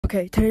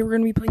Okay, today we're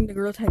gonna be playing the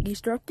Girl Tag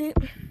Easter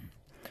update.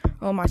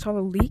 I saw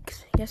the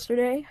leaks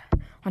yesterday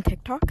on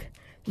TikTok.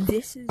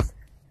 This is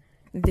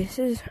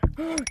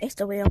it's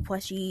the little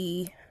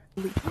plushie.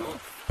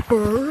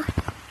 Fur.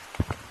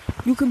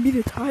 You can be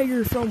the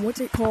tiger from what's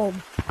it called?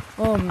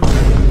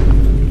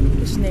 What's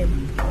his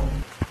name?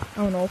 I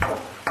don't know.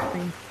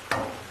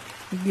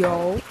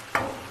 Yo.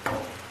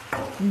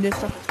 This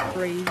stuff is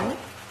crazy.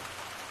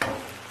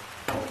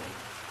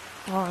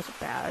 Oh, it's a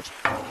badge.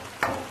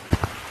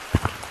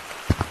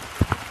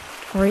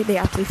 Alright, they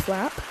actually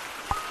flap.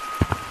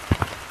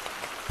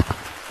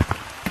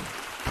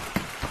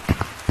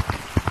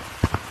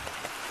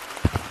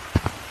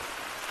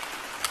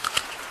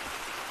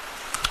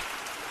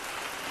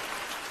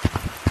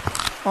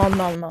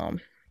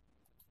 Nom.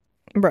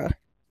 Bruh.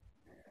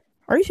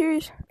 Are you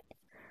serious?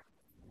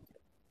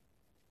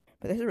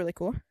 But this is really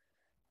cool.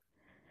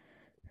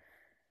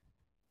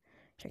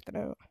 Check that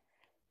out.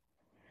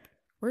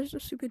 Where's the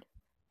stupid...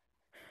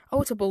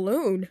 Oh, it's a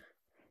balloon.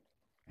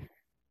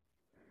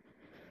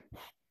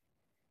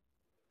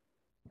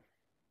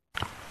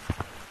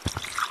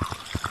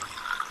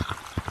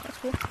 That's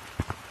cool.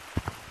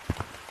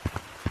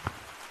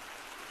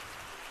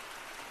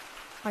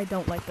 I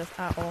don't like this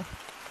at all.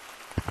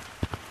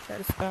 That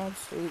is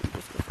absolutely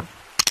disgusting.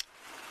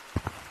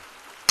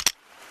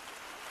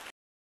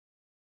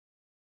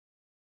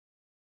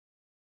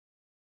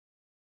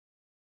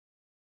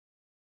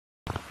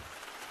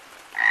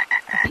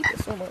 I hate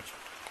this so much.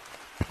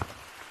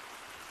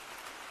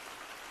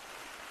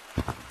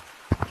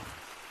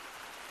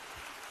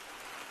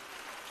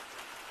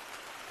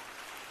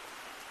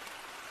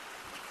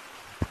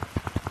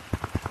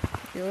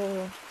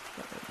 Yo,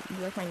 you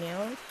like my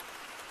nails?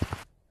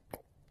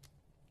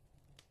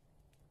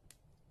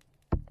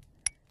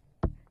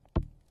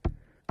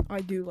 I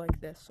do like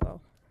this,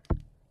 so.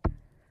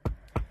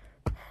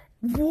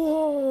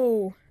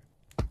 Whoa!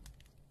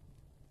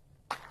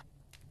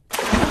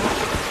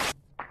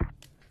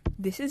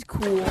 This is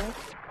cool.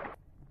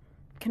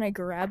 Can I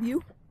grab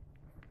you?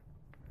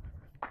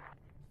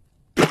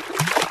 No, I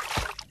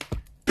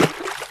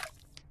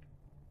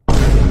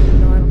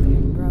don't think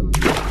I can grab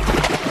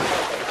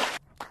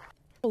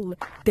him.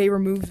 They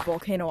removed the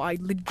volcano. I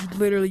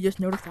literally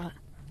just noticed that.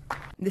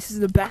 This is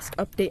the best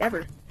update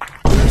ever.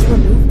 They just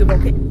removed the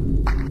volcano.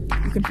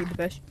 You can feed the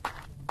fish.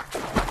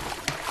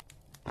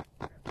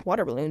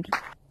 Water balloons.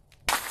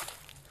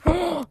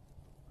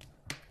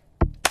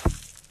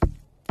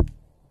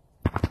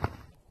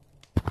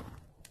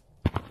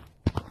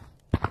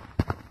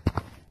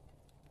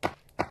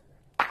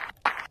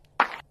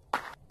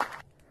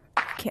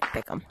 Can't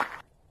pick them.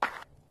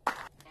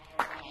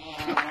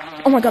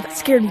 Oh my god, that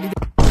scared me.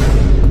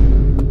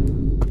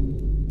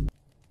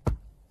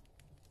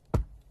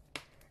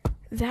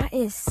 That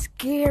is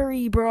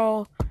scary,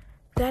 bro.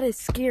 That is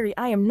scary.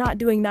 I am not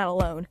doing that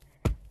alone.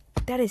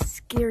 That is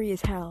scary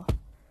as hell.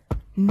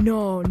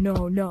 No.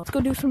 Let's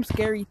go do some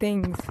scary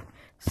things.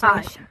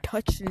 Slash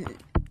touch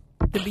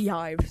the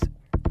beehives.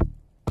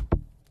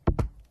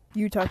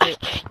 You touch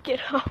it. Get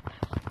off.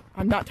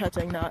 I'm not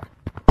touching that.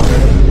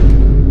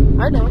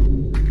 I know it.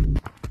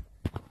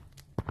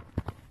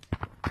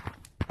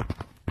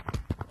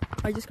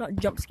 I just got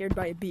jump scared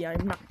by a bee.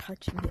 I'm not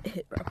touching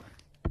it, bro.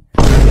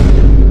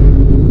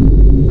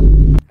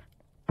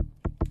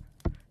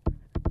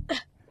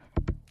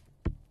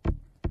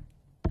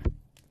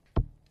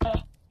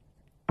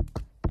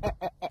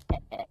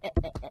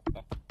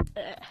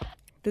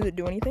 Does it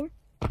do anything?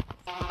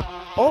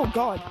 Oh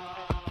god.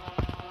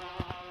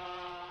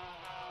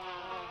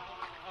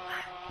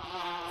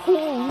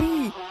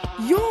 Holy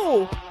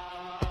yo!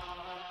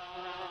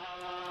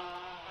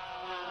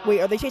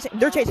 Wait, are they chasing?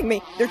 They're chasing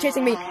me. They're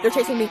chasing me. They're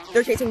chasing me.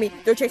 They're chasing me.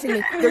 They're chasing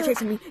me. They're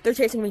chasing me. They're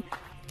chasing me.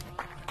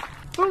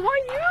 But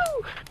why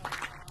you?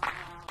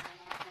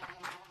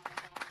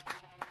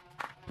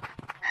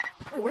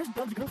 Wait, where's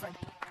Doug's girlfriend?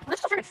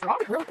 That's the freaking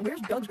frog.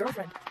 Where's Doug's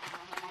girlfriend?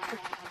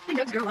 I think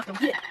Doug's girl left him.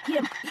 Eat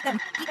him.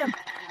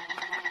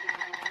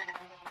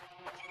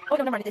 Oh, no,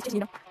 never mind. It's just,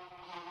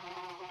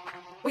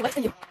 Wait, let's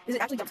see you. Does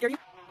it actually jump scare you?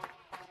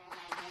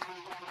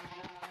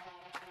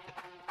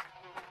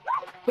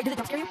 Wait, did it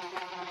jump scare you?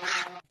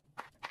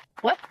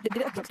 What? Did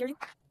it jump scare you?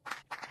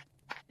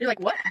 You're like,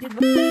 what?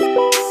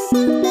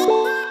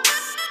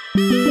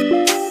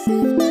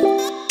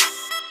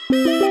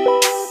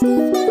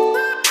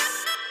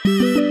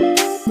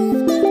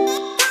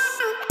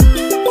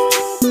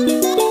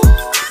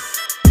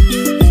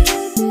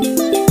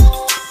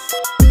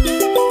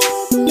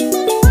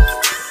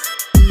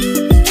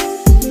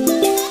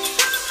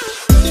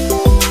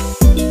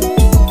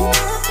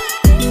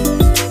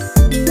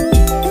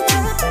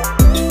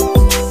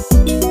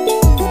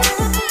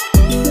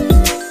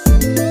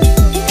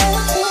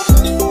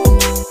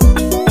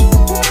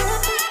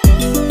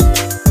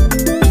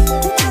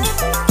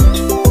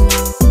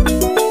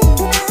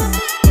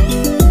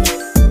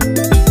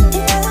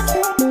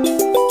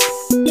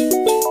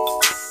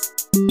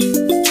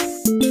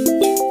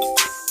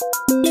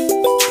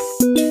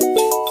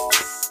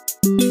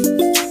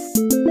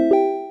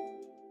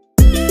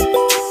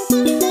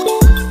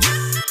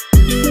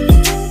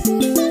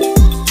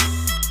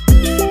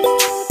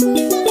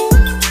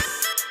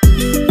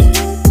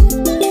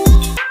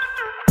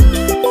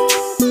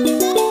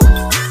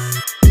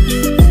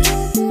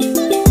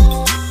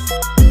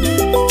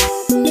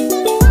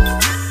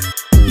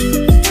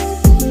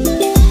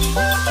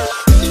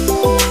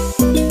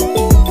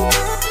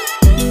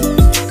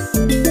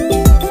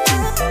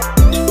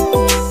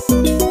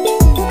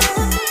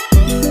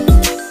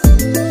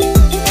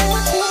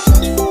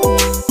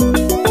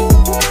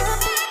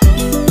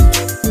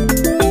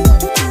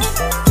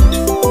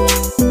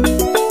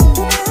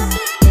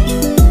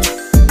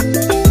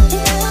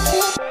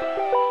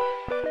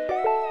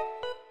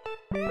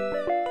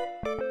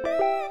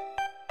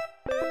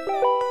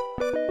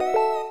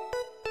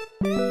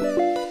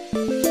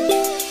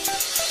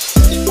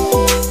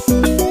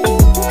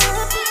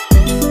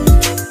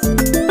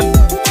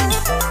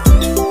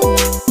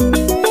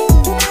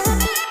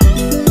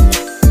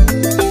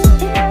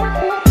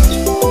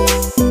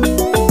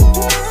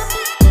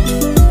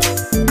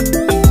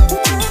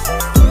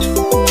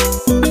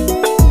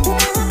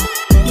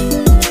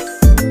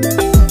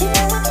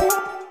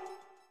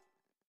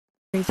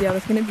 Yeah,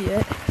 that's gonna be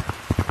it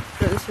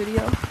for this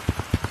video.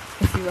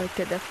 If you liked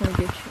it,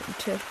 definitely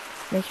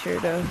make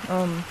sure to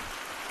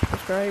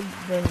subscribe,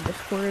 join the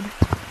Discord,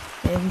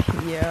 and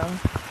yeah.